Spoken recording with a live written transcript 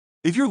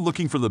If you're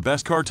looking for the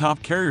best car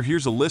top carrier,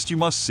 here's a list you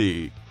must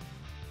see.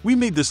 We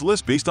made this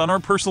list based on our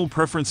personal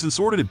preference and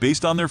sorted it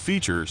based on their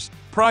features,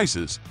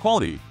 prices,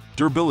 quality,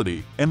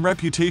 durability, and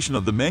reputation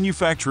of the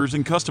manufacturers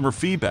and customer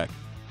feedback.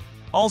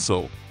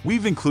 Also,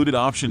 we've included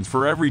options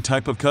for every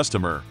type of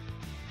customer.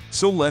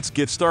 So let's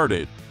get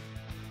started.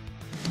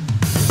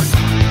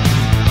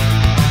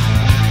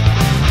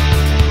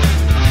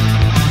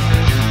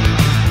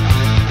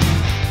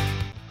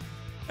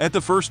 At the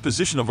first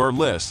position of our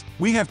list,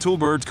 we have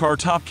ToolGuards Car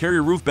Top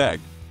Carrier RoofBag.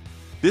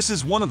 This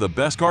is one of the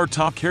best car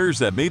top carriers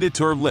that made it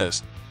to our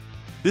list.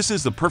 This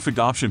is the perfect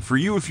option for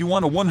you if you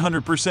want a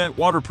 100%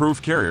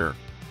 waterproof carrier.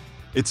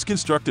 It's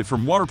constructed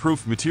from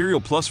waterproof material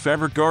plus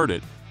fabric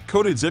guarded,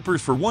 coated zippers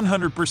for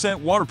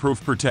 100%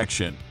 waterproof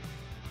protection.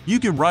 You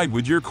can ride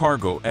with your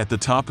cargo at the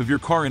top of your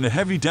car in a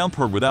heavy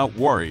downpour without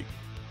worry.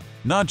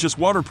 Not just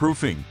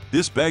waterproofing,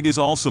 this bag is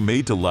also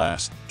made to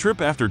last,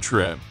 trip after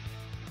trip.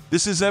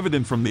 This is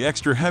evident from the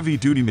extra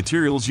heavy-duty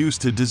materials used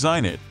to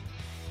design it.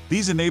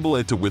 These enable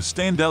it to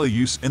withstand daily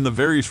use in the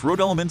various road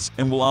elements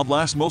and will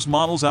outlast most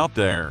models out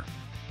there.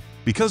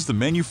 Because the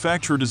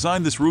manufacturer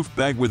designed this roof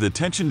bag with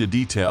attention to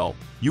detail,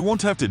 you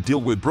won't have to deal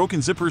with broken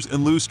zippers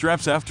and loose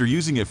straps after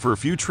using it for a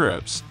few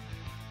trips.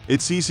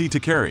 It's easy to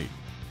carry.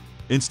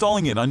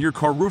 Installing it on your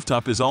car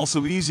rooftop is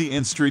also easy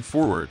and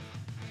straightforward.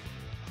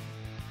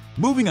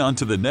 Moving on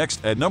to the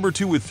next at number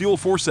 2 with Thule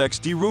Force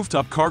XD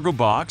Rooftop Cargo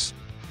Box.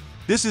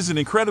 This is an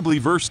incredibly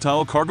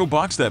versatile cargo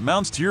box that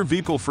mounts to your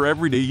vehicle for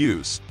everyday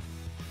use.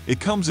 It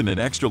comes in an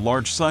extra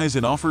large size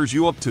and offers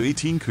you up to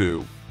 18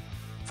 cu.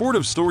 ft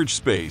of storage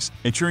space,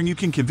 ensuring you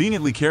can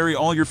conveniently carry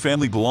all your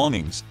family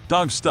belongings,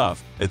 dog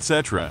stuff,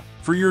 etc.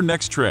 for your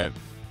next trip.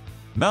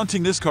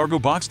 Mounting this cargo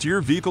box to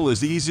your vehicle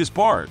is the easiest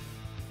part.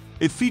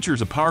 It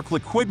features a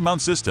power-click quick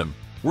mount system,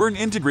 where an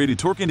integrated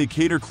torque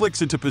indicator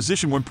clicks into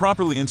position when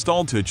properly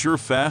installed to ensure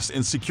fast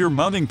and secure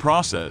mounting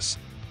process.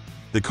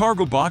 The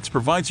cargo box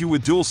provides you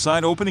with dual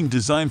side opening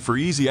design for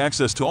easy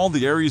access to all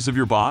the areas of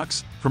your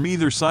box, from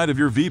either side of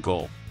your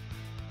vehicle.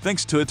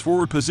 Thanks to its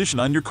forward position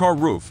on your car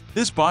roof,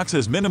 this box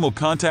has minimal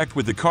contact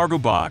with the cargo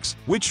box,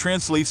 which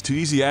translates to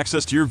easy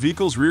access to your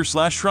vehicle's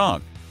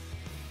rear/trunk.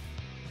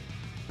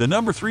 The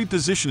number 3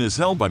 position is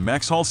held by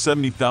MAXXHAUL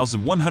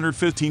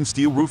 70,115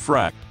 steel roof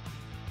rack.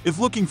 If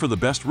looking for the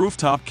best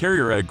rooftop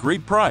carrier at a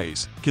great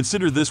price,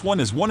 consider this one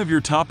as one of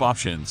your top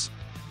options.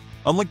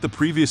 Unlike the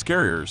previous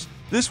carriers,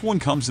 this one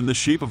comes in the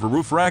shape of a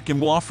roof rack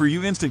and will offer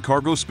you instant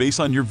cargo space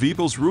on your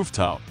vehicle's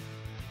rooftop.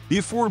 The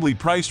affordably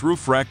priced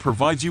roof rack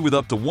provides you with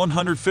up to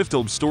 150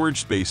 lb storage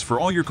space for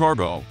all your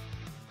cargo.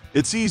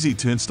 It's easy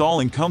to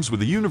install and comes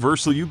with a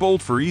universal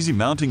U-bolt for easy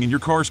mounting in your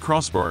car's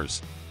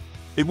crossbars.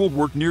 It will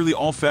work nearly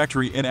all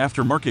factory and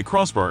aftermarket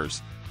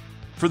crossbars.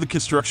 For the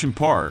construction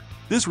part,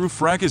 this roof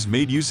rack is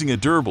made using a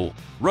durable,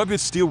 rugged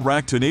steel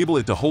rack to enable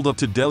it to hold up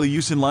to daily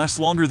use and last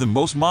longer than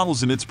most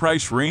models in its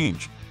price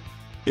range.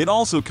 It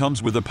also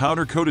comes with a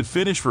powder-coated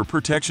finish for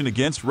protection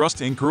against rust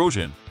and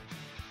corrosion.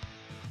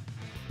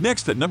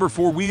 Next at number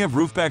 4 we have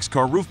RoofPax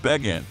Car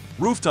RoofBag and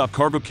Rooftop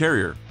Cargo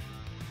Carrier.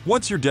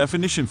 What's your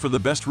definition for the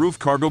best roof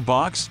cargo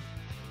box?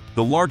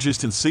 The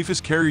largest and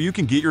safest carrier you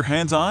can get your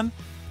hands on?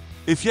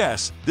 If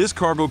yes, this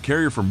cargo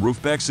carrier from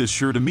RoofPax is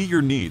sure to meet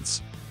your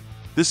needs.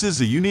 This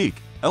is a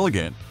unique,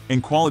 elegant,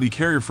 and quality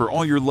carrier for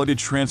all your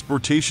luggage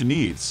transportation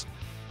needs.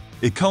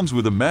 It comes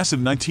with a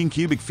massive 19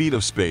 cubic feet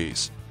of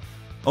space.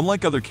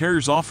 Unlike other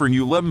carriers offering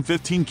you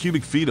 11-15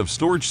 cubic feet of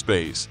storage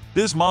space,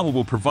 this model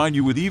will provide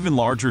you with even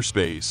larger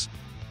space.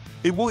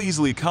 It will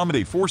easily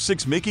accommodate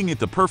 4-6, making it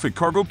the perfect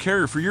cargo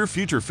carrier for your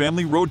future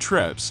family road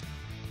trips.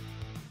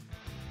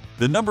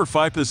 The number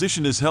 5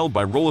 position is held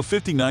by ROLA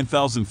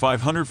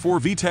 59504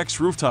 V-Tex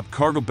Rooftop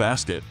Cargo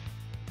Basket.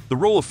 The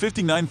ROLA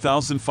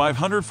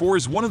 59504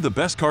 is one of the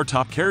best car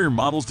top carrier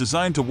models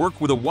designed to work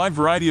with a wide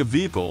variety of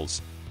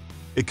vehicles.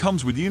 It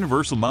comes with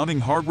universal mounting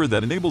hardware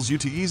that enables you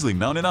to easily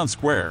mount it on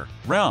square,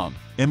 round,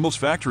 and most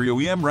factory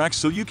OEM racks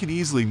so you can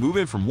easily move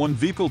it from one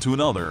vehicle to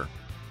another.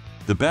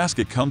 The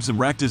basket comes in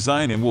rack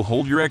design and will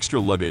hold your extra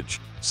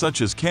luggage,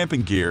 such as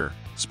camping gear,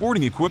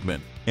 sporting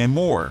equipment, and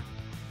more.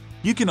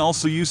 You can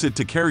also use it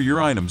to carry your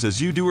items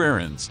as you do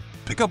errands,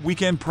 pick up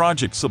weekend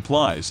project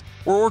supplies,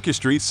 or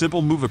orchestrate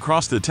simple move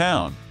across the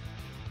town.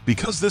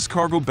 Because this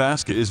cargo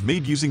basket is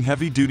made using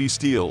heavy-duty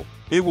steel,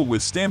 it will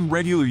withstand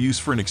regular use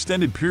for an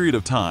extended period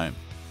of time.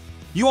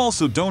 You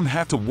also don't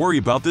have to worry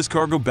about this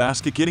cargo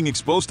basket getting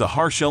exposed to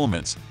harsh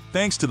elements,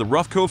 thanks to the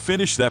rough coat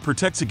finish that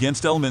protects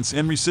against elements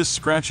and resists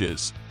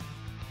scratches.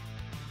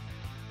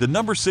 The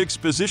number 6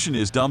 position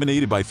is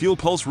dominated by Thule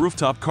Pulse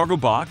Rooftop Cargo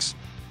Box.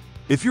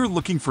 If you're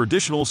looking for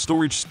additional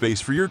storage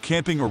space for your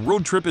camping or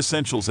road trip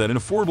essentials at an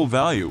affordable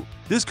value,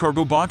 this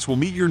cargo box will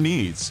meet your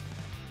needs.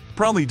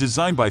 Proudly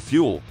designed by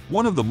Thule,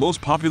 one of the most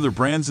popular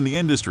brands in the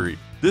industry,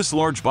 this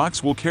large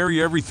box will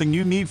carry everything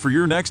you need for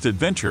your next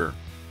adventure.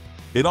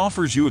 It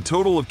offers you a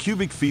total of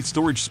cubic feet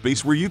storage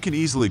space where you can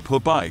easily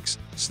put bikes,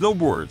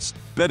 snowboards,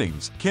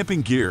 beddings,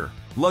 camping gear,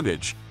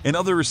 luggage, and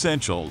other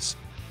essentials.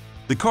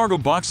 The cargo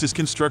box's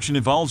construction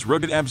involves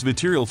rugged ABS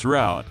material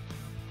throughout.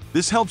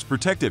 This helps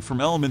protect it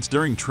from elements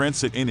during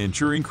transit and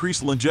ensure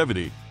increased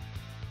longevity.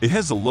 It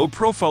has a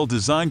low-profile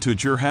design to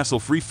ensure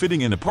hassle-free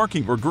fitting in a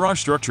parking or garage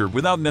structure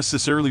without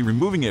necessarily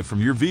removing it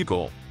from your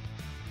vehicle.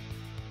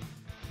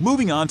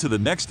 Moving on to the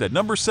next at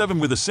number 7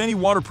 with Asani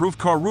Waterproof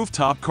Car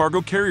Rooftop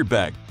Cargo Carrier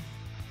Bag.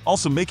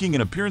 Also making an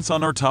appearance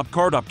on our top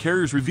car top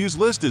carriers reviews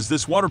list is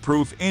this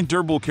waterproof and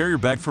durable carrier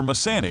bag from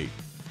Asani.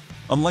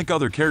 Unlike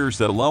other carriers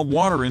that allow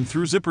water in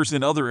through zippers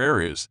in other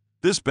areas,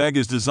 this bag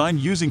is designed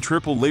using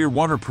triple-layer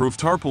waterproof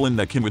tarpaulin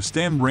that can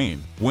withstand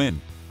rain,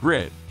 wind,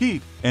 grit,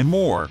 heat, and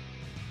more.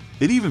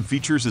 It even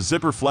features a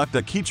zipper flap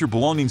that keeps your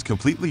belongings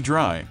completely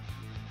dry.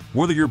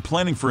 Whether you're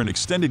planning for an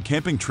extended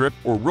camping trip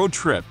or road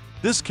trip,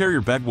 this carrier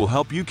bag will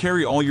help you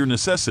carry all your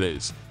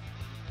necessities.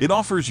 It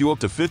offers you up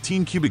to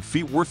 15 cubic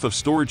feet worth of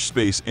storage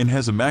space and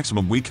has a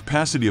maximum weight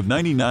capacity of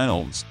 99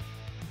 ounces.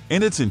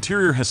 And its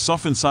interior has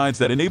softened sides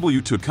that enable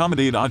you to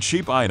accommodate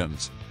odd-shaped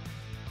items.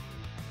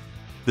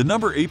 The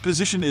number 8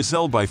 position is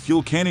held by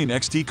Thule Canyon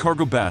XT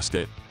Cargo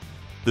Basket.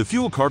 The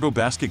Thule Cargo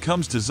Basket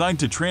comes designed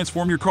to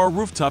transform your car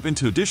rooftop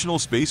into additional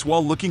space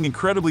while looking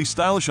incredibly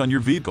stylish on your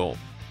vehicle.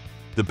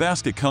 The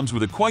basket comes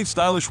with a quite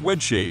stylish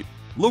wedge shape,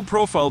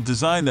 low-profile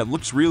design that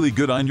looks really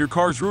good on your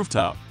car's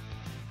rooftop.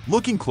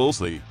 Looking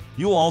closely,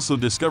 you'll also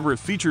discover it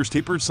features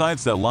tapered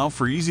sides that allow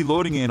for easy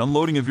loading and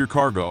unloading of your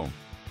cargo.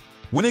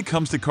 When it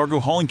comes to cargo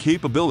hauling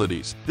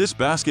capabilities, this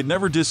basket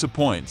never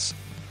disappoints.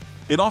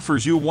 It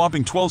offers you a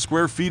whopping 12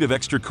 square feet of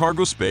extra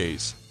cargo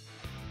space.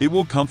 It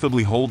will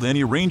comfortably hold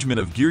any arrangement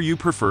of gear you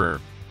prefer.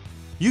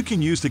 You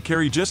can use to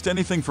carry just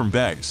anything from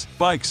bags,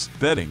 bikes,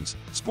 beddings,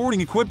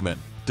 sporting equipment,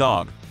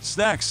 dog,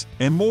 snacks,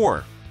 and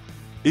more.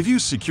 If you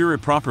secure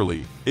it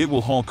properly, it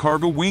will haul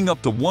cargo weighing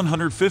up to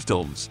 150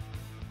 tons.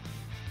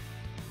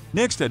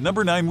 Next at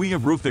number 9 we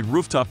have RoofBag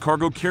Rooftop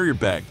Cargo Carrier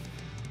Bag.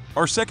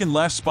 Our second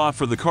last spot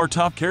for the car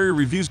top carrier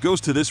reviews goes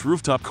to this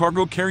rooftop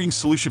cargo carrying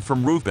solution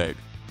from RoofBag.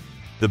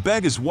 The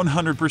bag is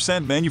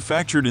 100%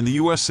 manufactured in the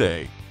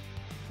USA.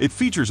 It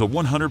features a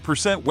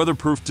 100%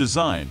 weatherproof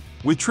design,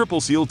 with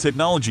triple seal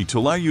technology to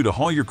allow you to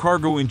haul your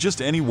cargo in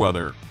just any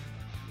weather.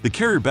 The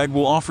carrier bag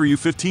will offer you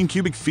 15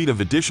 cubic feet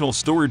of additional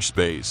storage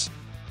space.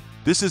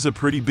 This is a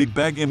pretty big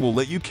bag and will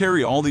let you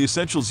carry all the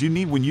essentials you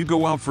need when you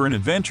go out for an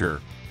adventure.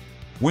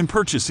 When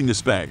purchasing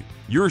this bag,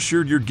 you're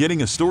assured you're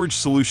getting a storage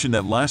solution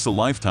that lasts a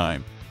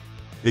lifetime.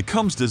 It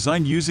comes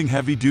designed using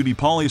heavy-duty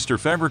polyester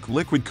fabric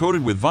liquid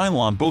coated with vinyl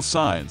on both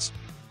sides.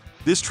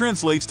 This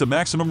translates to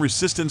maximum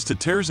resistance to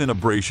tears and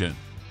abrasion.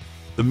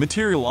 The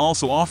material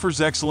also offers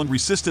excellent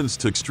resistance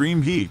to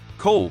extreme heat,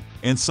 cold,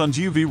 and sun's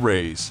UV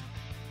rays.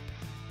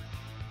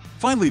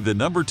 Finally, the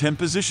number 10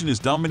 position is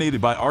dominated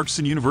by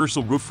ARKSEN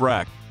Universal Roof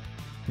Rack.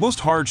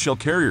 Most hard-shell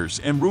carriers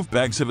and roof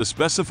bags have a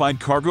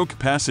specified cargo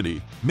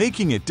capacity,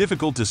 making it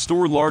difficult to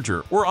store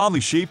larger or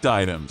oddly shaped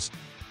items.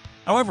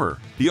 However,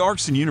 the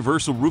ARKSEN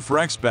Universal Roof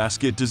Rack's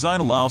basket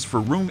design allows for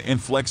room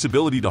and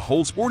flexibility to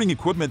hold sporting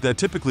equipment that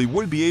typically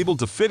wouldn't be able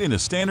to fit in a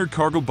standard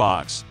cargo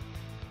box.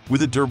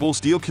 With a durable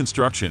steel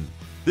construction,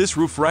 this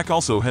roof rack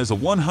also has a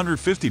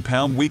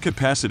 150-pound weight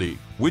capacity,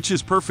 which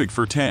is perfect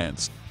for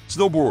tents,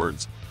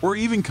 snowboards, or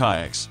even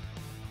kayaks.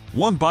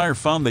 One buyer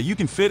found that you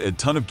can fit a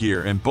ton of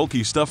gear and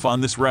bulky stuff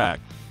on this rack.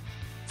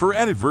 For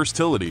added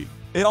versatility,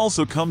 it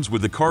also comes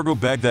with a cargo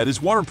bag that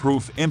is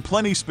waterproof and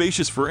plenty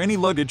spacious for any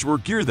luggage or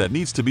gear that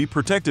needs to be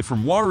protected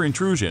from water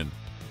intrusion.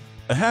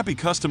 A happy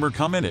customer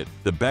commented,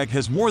 "The bag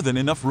has more than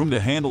enough room to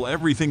handle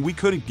everything we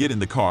couldn't get in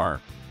the car.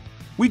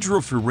 We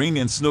drove through rain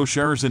and snow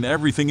showers and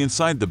everything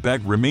inside the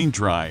bag remained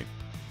dry."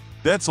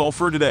 That's all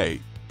for today.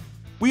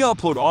 We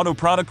upload auto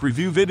product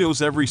review videos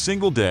every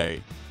single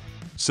day.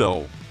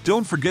 So,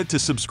 don't forget to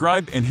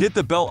subscribe and hit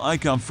the bell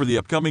icon for the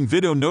upcoming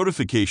video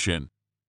notification.